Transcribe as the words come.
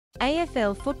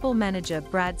AFL football manager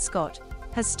Brad Scott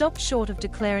has stopped short of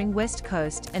declaring West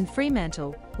Coast and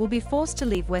Fremantle will be forced to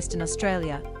leave Western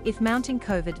Australia if mounting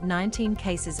COVID-19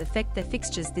 cases affect their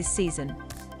fixtures this season.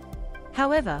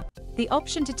 However, the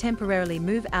option to temporarily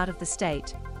move out of the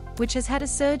state, which has had a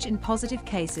surge in positive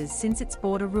cases since its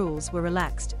border rules were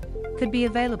relaxed, could be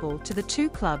available to the two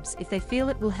clubs if they feel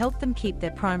it will help them keep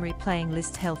their primary playing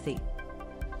lists healthy.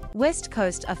 West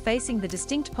Coast are facing the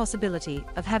distinct possibility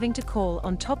of having to call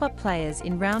on top-up players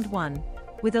in round one,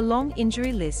 with a long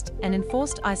injury list and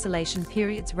enforced isolation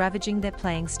periods ravaging their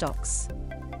playing stocks.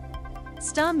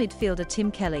 Star midfielder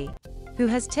Tim Kelly, who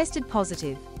has tested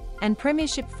positive, and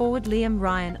Premiership forward Liam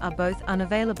Ryan are both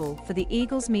unavailable for the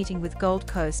Eagles meeting with Gold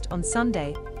Coast on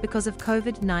Sunday because of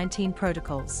COVID-19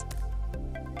 protocols.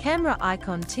 Camera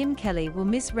icon Tim Kelly will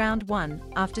miss round one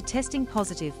after testing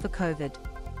positive for COVID.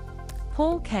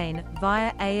 Paul Kane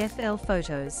via AFL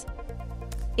photos.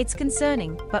 "It's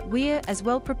concerning, but we're as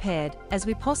well prepared as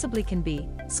we possibly can be,"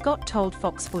 Scott told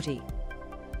Fox Footy.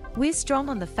 "We're strong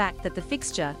on the fact that the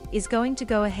fixture is going to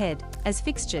go ahead as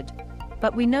fixtured,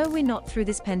 but we know we're not through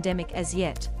this pandemic as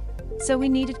yet, so we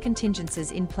needed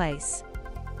contingencies in place.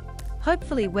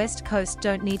 Hopefully West Coast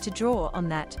don't need to draw on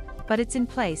that, but it's in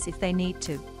place if they need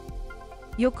to.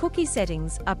 Your cookie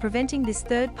settings are preventing this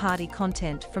third-party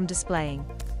content from displaying.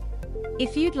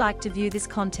 If you'd like to view this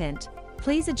content,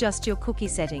 please adjust your cookie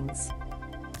settings.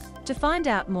 To find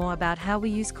out more about how we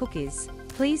use cookies,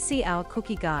 please see our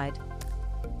cookie guide."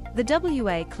 The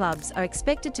WA clubs are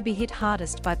expected to be hit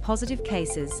hardest by positive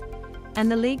cases and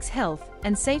the league's health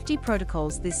and safety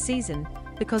protocols this season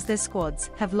because their squads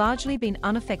have largely been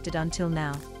unaffected until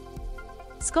now.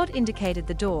 Scott indicated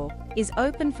the door is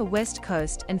open for West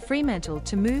Coast and Fremantle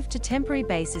to move to temporary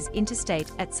bases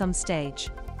interstate at some stage.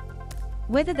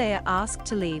 Whether they are asked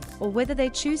to leave or whether they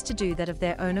choose to do that of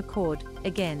their own accord,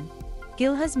 again,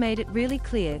 Gill has made it really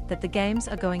clear that the games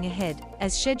are going ahead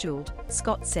as scheduled,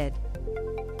 Scott said.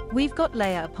 "We've got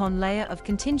layer upon layer of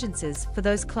contingencies for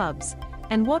those clubs,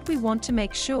 and what we want to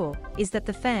make sure is that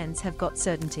the fans have got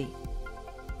certainty.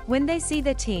 When they see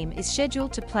their team is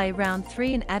scheduled to play round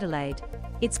 3 in Adelaide,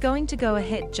 it's going to go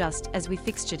ahead just as we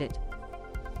fixtured it."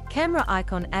 Camera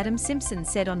icon Adam Simpson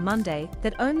said on Monday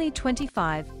that only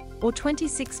 25 or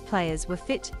 26 players were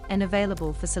fit and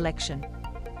available for selection.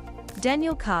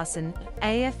 Daniel Carson,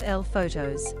 AFL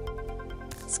photos.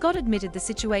 Scott admitted the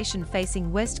situation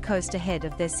facing West Coast ahead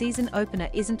of their season opener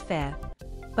isn't fair,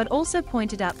 but also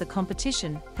pointed out the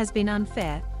competition has been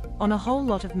unfair on a whole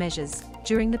lot of measures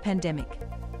during the pandemic.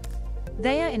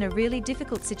 "They are in a really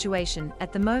difficult situation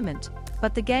at the moment,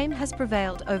 but the game has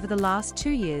prevailed over the last 2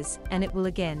 years and it will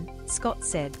again," Scott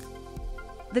said.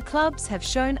 "The clubs have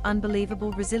shown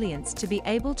unbelievable resilience to be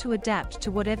able to adapt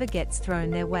to whatever gets thrown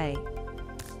their way."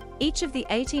 Each of the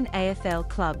 18 AFL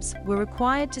clubs were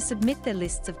required to submit their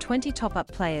lists of 20 top-up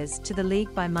players to the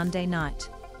league by Monday night.